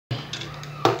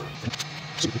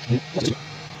This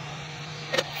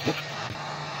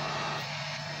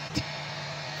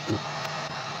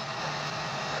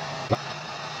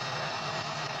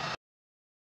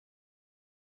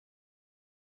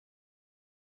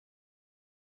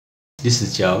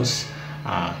is Charles.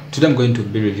 Today I'm going to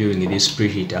be reviewing this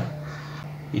preheater.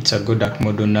 It's a Gordak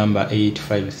model number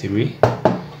 853.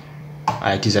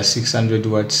 It is a 600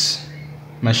 watts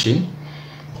machine.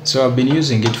 So I've been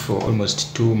using it for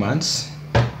almost 2 months.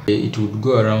 It would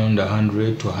go around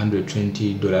 $100 to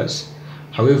 $120.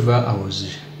 However, I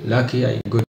was lucky, I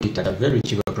got it at a very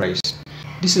cheap price.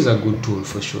 This is a good tool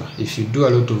for sure. If you do a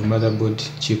lot of motherboard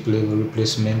chip level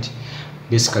replacement,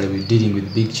 basically we're dealing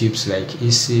with big chips like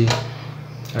EC,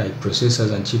 like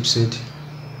processors and chipset,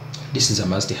 this is a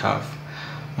must-have.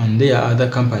 And there are other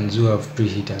companies who have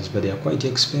preheaters, but they are quite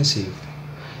expensive.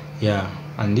 Yeah,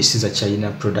 and this is a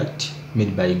China product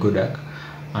made by Gordak,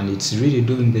 and it's really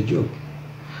doing the job.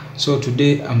 So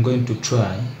today I'm going to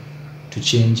try to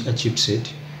change a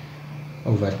chipset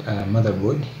of a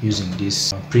motherboard using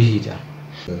this preheater.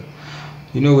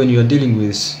 You know, when you are dealing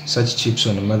with such chips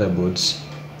on the motherboards,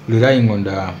 relying on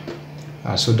the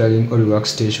soldering or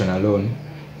workstation alone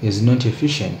is not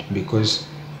efficient, because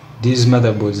these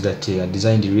motherboards that are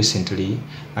designed recently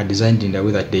are designed in a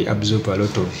way that they absorb a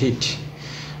lot of heat.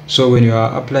 So when you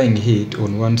are applying heat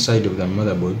on one side of the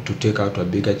motherboard to take out a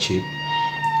bigger chip,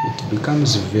 it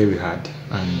becomes very hard,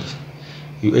 and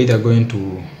you're either going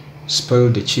to spoil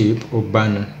the chip or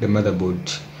burn the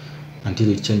motherboard until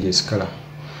it changes color.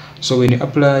 So when you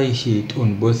apply heat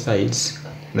on both sides,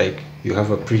 like you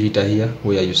have a preheater here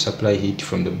where you supply heat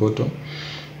from the bottom,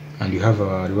 and you have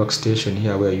a workstation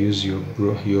here where you use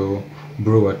your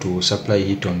blower to supply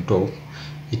heat on top,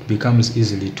 it becomes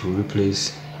easily to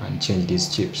replace and change these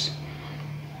chips.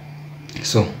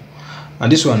 So,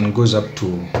 and this one goes up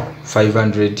to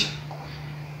 500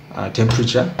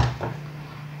 temperature.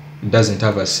 It doesn't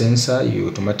have a sensor. You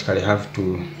automatically have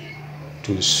to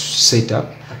set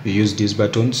up. You use these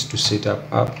buttons to set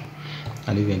up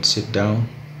and even set down.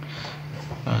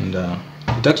 And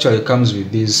it actually comes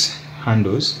with these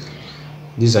handles.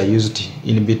 These are used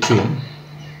in between,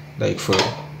 like for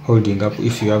holding up.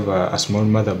 If you have a small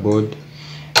motherboard,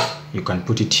 you can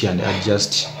put it here and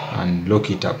adjust and lock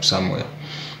it up somewhere.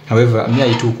 However, me,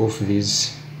 I took off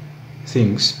these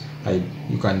things.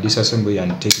 You can disassemble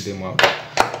and take them out,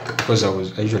 because I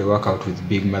usually work out with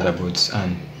big motherboards,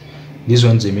 and these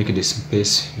ones, they make the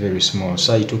space very small.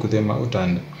 So I took them out,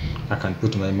 and I can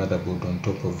put my motherboard on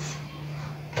top of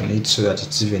it so that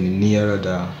it's even nearer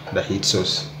the heat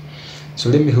source. So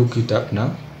let me hook it up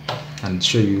now and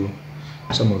show you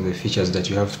some of the features that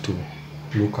you have to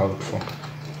look out for.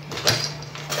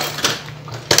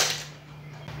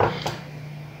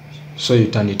 So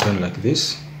you turn it on like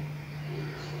this,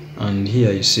 and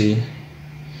here you see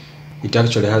it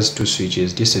actually has 2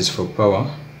 switches. This is for power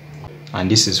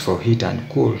and this is for heat and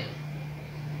cool.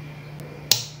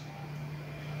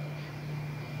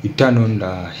 You turn on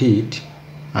the heat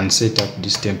and set up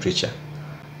this temperature.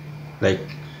 Like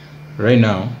right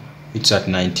now it's at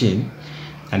 19,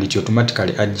 and it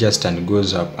automatically adjusts and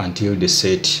goes up until the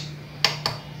set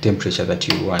temperature that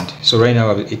you want. So right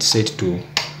now it's set to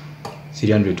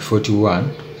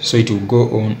 341, so it will go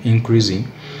on increasing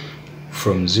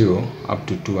from 0 up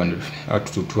to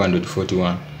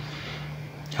 241.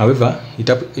 However,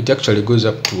 it actually goes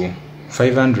up to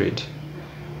 500,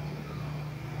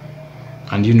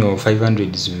 and you know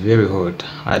 500 is very hot.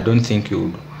 I don't think you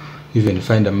would even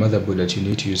find a motherboard that you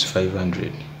need to use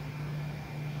 500.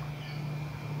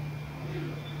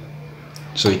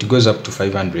 So it goes up to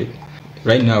 500.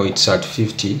 Right now it's at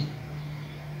 52,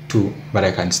 but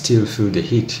I can still feel the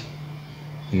heat.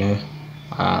 You know,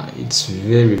 it's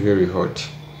very, very hot.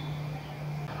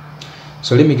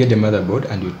 So let me get the motherboard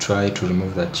and we'll try to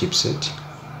remove that chipset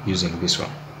using this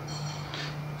one.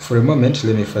 For a moment,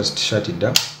 let me first shut it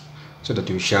down so that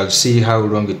we shall see how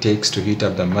long it takes to heat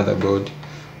up the motherboard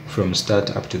from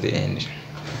start up to the end.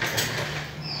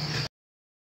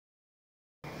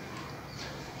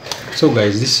 So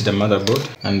guys, this is the motherboard,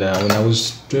 and when I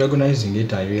was diagonizing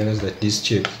it, I realized that this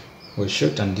chip was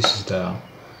short, and this is the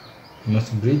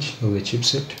north bridge of the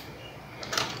chipset.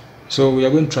 So we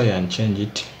are going to try and change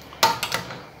it.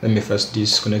 Let me first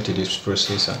disconnect this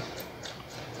processor.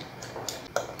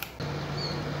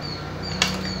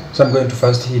 So I'm going to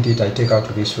first heat it. I take out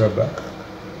this rubber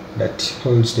that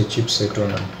holds the chipset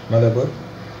on a motherboard.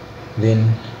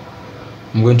 Then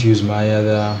I'm going to use my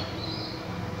other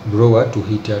blower to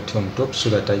heat it on top so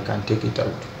that I can take it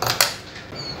out.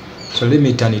 So let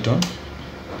me turn it on,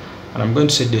 and I'm going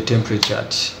to set the temperature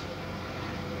at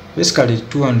basically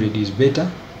 200 is better,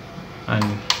 and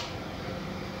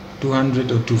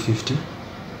 200 or 250.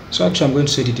 So actually I'm going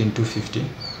to set it in 250,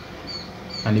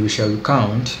 and we shall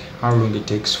count how long it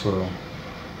takes for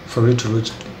it to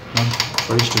reach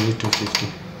 250.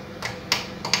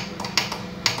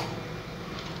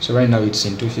 So right now it's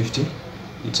in 250,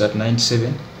 it's at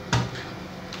 97.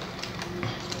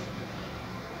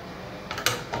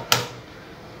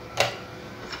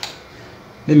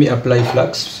 Let me apply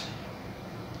flux.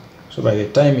 So by the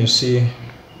time you see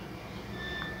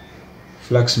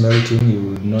flux melting, you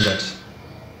would know that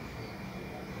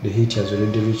the heat has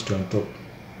already reached on top.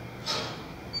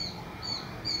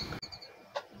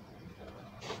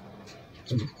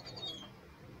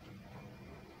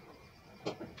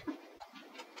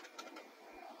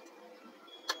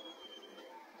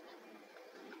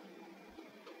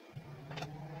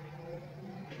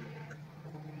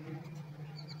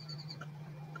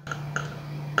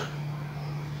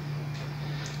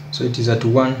 So it is at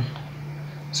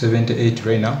 178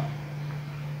 right now.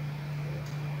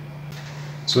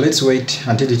 So let's wait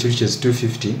until it reaches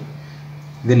 250,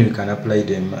 then we can apply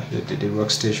the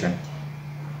workstation.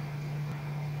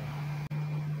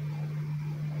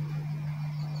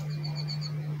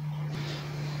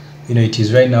 You know, it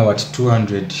is right now at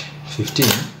 215,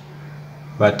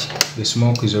 but the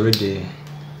smoke is already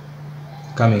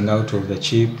coming out of the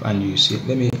chip, and you see,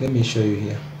 let me show you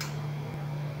here.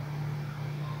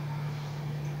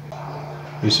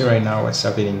 You see right now what's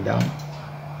happening down.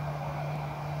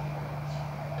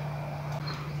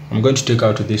 I'm going to take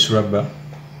out this rubber.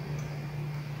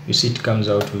 You see it comes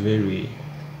out very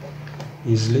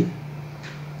easily.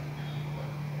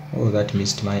 Oh, that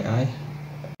missed my eye.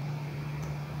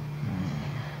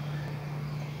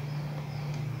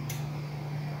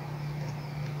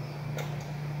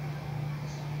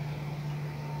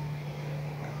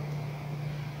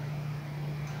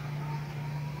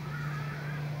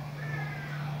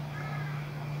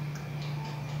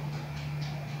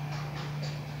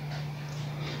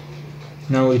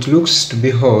 Now it looks to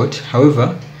be hot,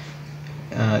 however,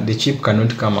 the chip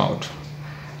cannot come out.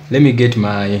 Let me get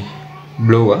my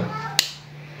blower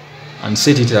and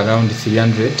set it around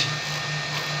 300.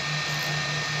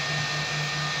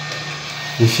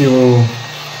 If you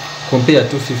compare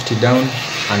 250 down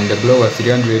and the blower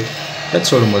 300,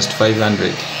 that's almost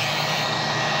 500.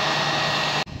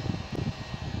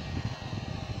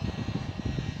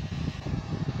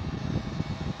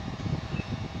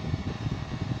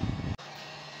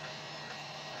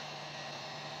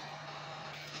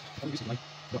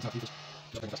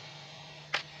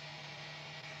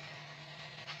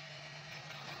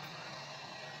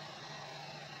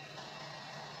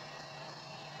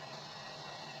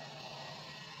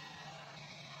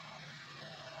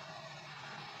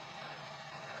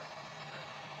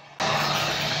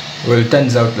 Well, it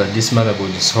turns out that this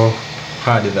motherboard is so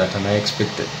harder than I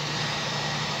expected.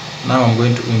 Now I'm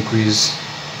going to increase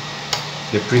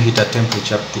the preheater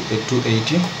temperature up to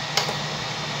 280.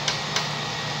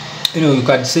 You know, you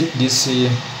can set this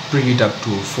preheat up to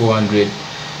 400,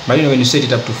 but you know, when you set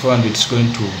it up to 400, it's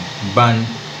going to burn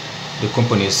the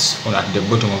components at the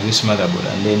bottom of this motherboard,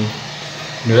 and then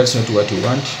you know, that's not what you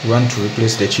want. You want to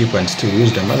replace the chip and still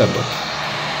use the motherboard.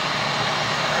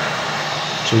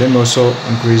 So let me also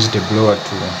increase the blower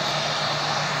to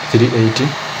 380.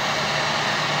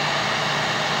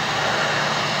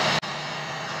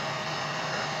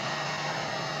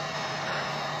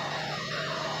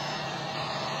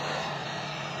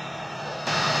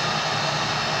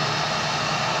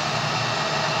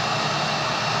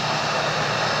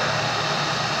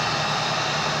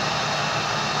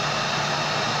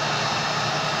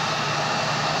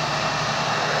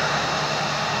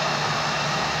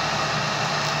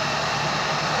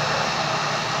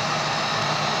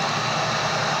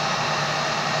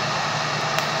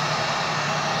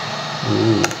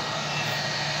 Ooh.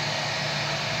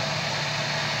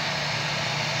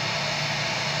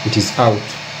 It is out.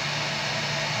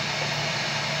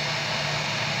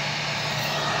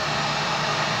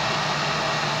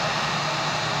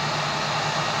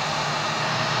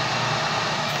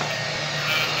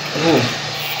 Oh.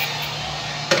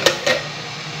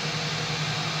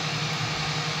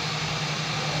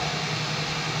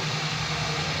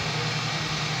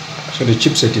 So the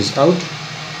chipset is out.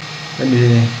 Let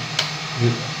me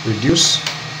reduce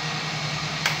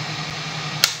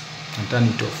and turn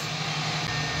it off.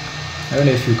 I don't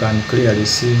know if you can clearly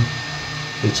see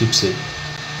the chipset.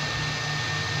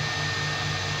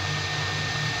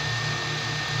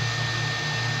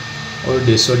 All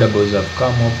the solder balls have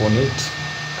come up on it.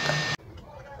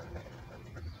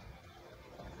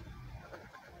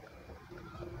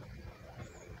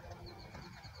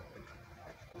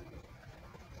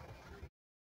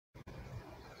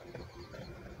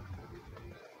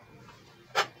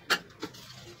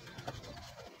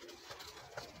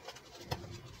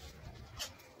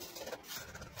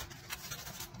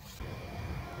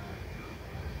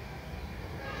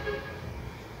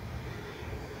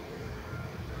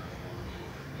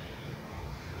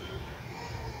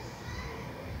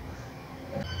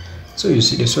 So you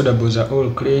see the solder balls are all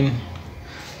clean.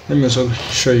 Let me also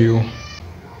show you.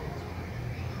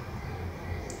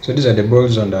 So these are the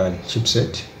balls on the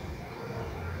chipset,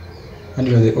 and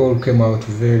they all came out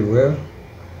very well.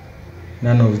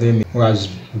 None of them has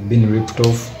been ripped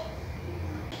off.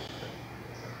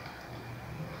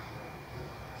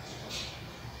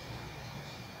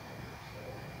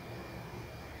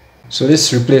 So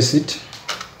let's replace it.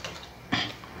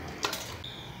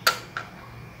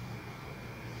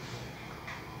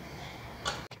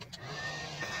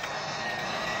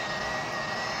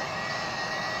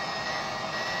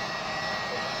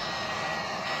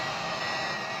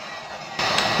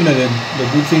 The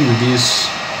good thing with these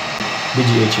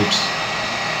BGA chips,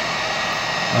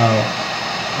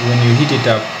 when you heat it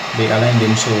up, they align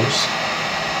themselves.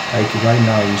 Like right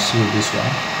now, you see this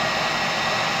one.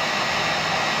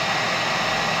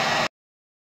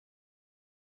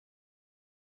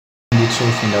 It's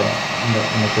off in the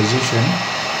position.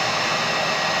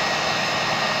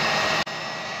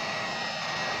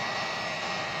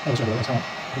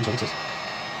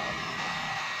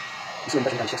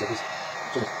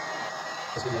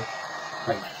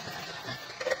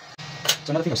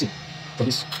 So another thing I've seen for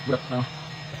this Gordak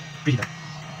preheater,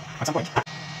 at some point,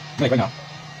 like right now,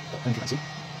 I don't think you can see,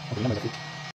 but the numbers are fit.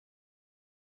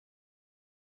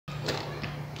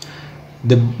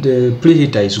 The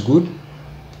preheater is good.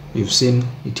 You've seen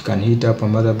it can heat up a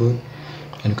motherboard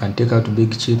and can take out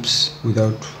big chips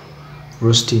without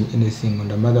roasting anything on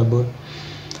the motherboard.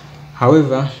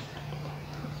 However,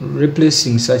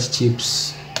 replacing such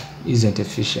chips isn't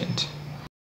efficient.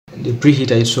 The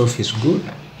preheater itself is good.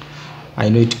 I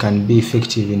know it can be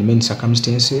effective in many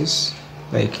circumstances,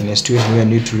 like in a situation where you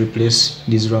need to replace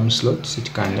these RAM slots.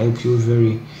 It can help you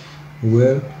very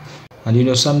well.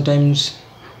 And sometimes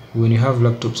when you have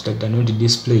laptops that are not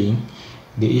displaying,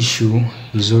 the issue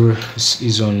is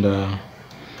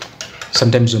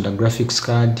sometimes on the graphics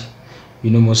card.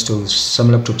 Some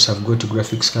laptops have got a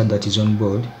graphics card that is on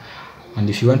board, and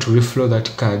if you want to reflow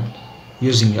that card,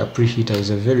 using a preheater is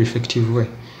a very effective way.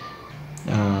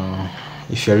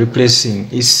 If you're replacing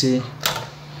EC,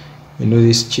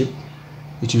 this chip,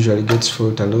 it usually gets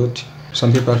fault a lot.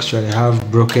 Some people actually have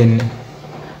broken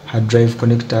hard drive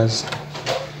connectors.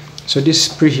 So this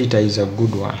preheater is a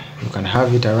good one. You can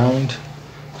have it around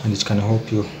and it can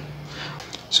help you.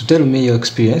 So tell me your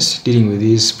experience dealing with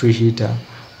this preheater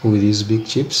or with these big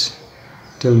chips.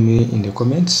 Tell me in the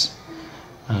comments,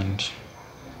 and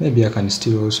maybe I can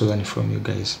still also learn from you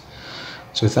guys.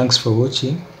 So thanks for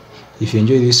watching. If you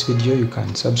enjoy this video, you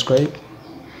can subscribe,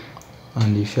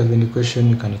 and if you have any question,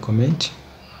 you can comment,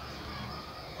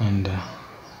 and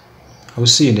I'll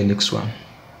see you in the next one.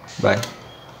 Bye.